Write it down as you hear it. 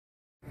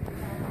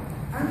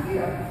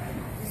Here.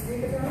 You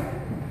speak it to her?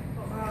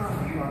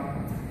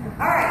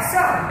 All right, so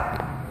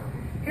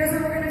here's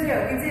what we're going to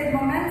do. We did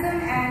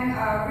momentum and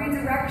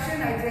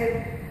redirection. I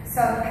did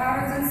some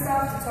patterns and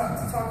stuff to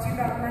talk to you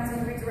about momentum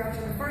and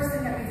redirection. The first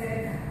thing that we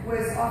did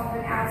was off of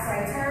an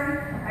outside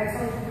turn. I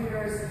told the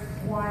leaders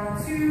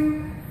 1,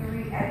 2,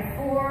 3, and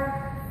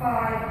 4,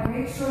 5.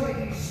 Make sure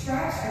that you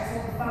stretch. I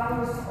told the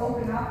followers to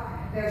open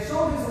up their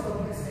shoulders a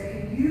little bit so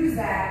they can use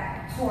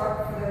that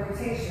torque for their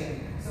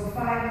rotation. So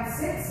 5 and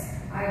 6,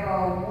 I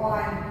go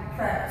 1,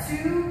 prep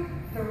 2,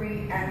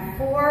 3 and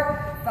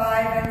 4,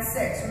 5 and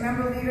 6.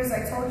 Remember, leaders,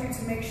 I told you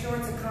to make sure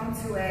to come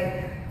to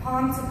a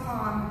palm to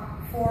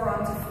palm,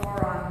 forearm to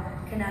forearm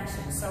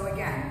connection. So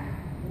again,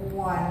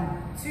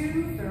 1,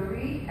 2,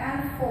 3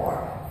 and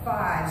 4,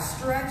 5.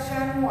 Stretch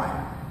and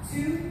 1,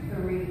 2,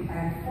 3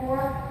 and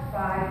 4,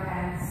 5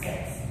 and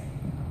 6.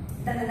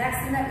 Then the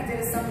next thing that we did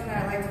is something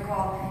that I like to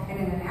call an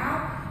in and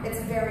out. It's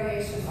a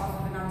variation off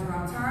of an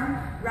underarm turn.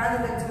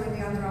 Rather than doing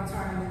the underarm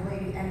turn and the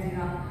lady ending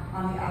up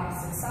on the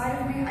opposite side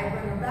of me, I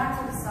bring her back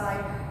to the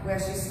side where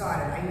she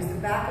started. I use the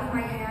back of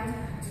my hand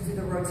to do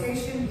the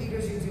rotation.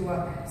 Leaders, you do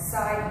a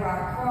side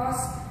rock cross,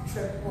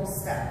 triple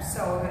step.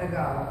 So we're gonna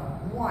go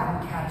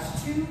 1, catch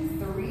 2,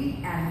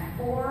 3 and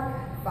 4,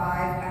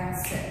 5 and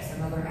 6.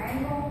 Another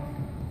angle.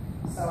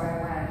 So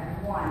I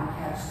went 1,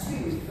 catch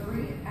 2,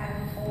 3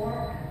 and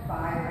 4,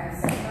 5 and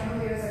 6.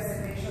 Remember, leaders, I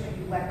said make sure that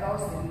you let go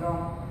so that you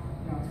don't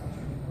touch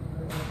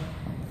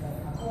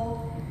your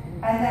hold.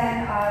 And then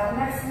the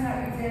next thing that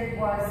we did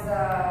was the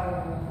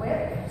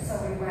whip. So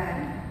we went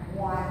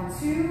 1,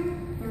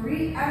 2,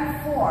 3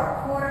 and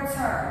 4, quarter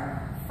turn.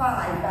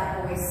 5,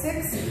 back away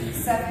 6,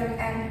 7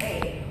 and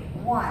 8.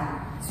 1,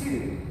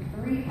 2,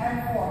 3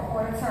 and 4,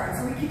 quarter turn.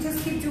 So we can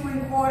just keep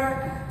doing quarter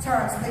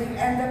turns so that you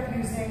end up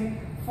using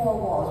 4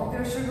 walls. We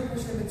did a sugar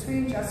push in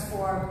between just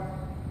for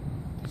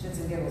shits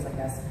and giggles, I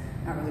guess.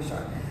 Not really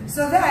sure.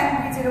 So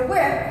then we did a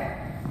whip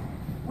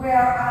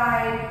where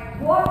I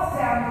walked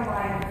down the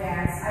line of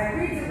dance. I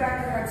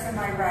redirected her to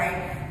my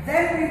right,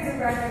 then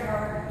redirected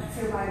her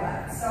to my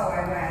left. So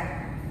I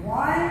went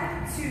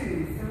 1,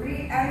 2,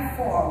 3 and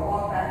 4.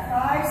 Walk back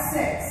 5,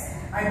 6.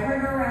 I bring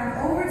her around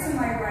over to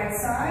my right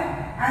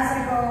side. As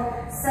I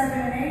go 7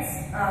 and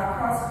 8,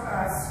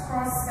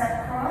 cross,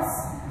 step,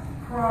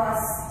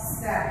 cross,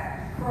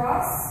 step,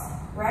 cross.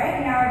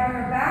 Right? Now I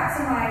bring her back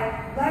to my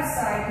left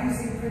side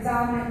using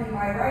predominantly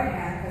my right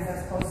hand because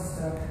that's closest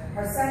to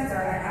her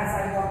center. And as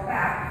I walk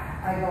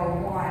back, I go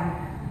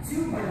 1,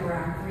 2, bring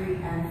around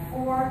 3 and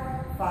 4,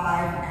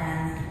 5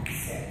 and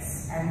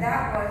 6. And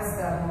that was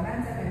the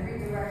momentum and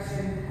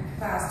redirection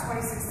class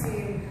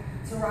 2016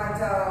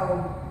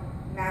 Toronto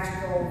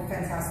magical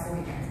fantastical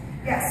weekend.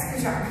 Yes,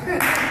 good job.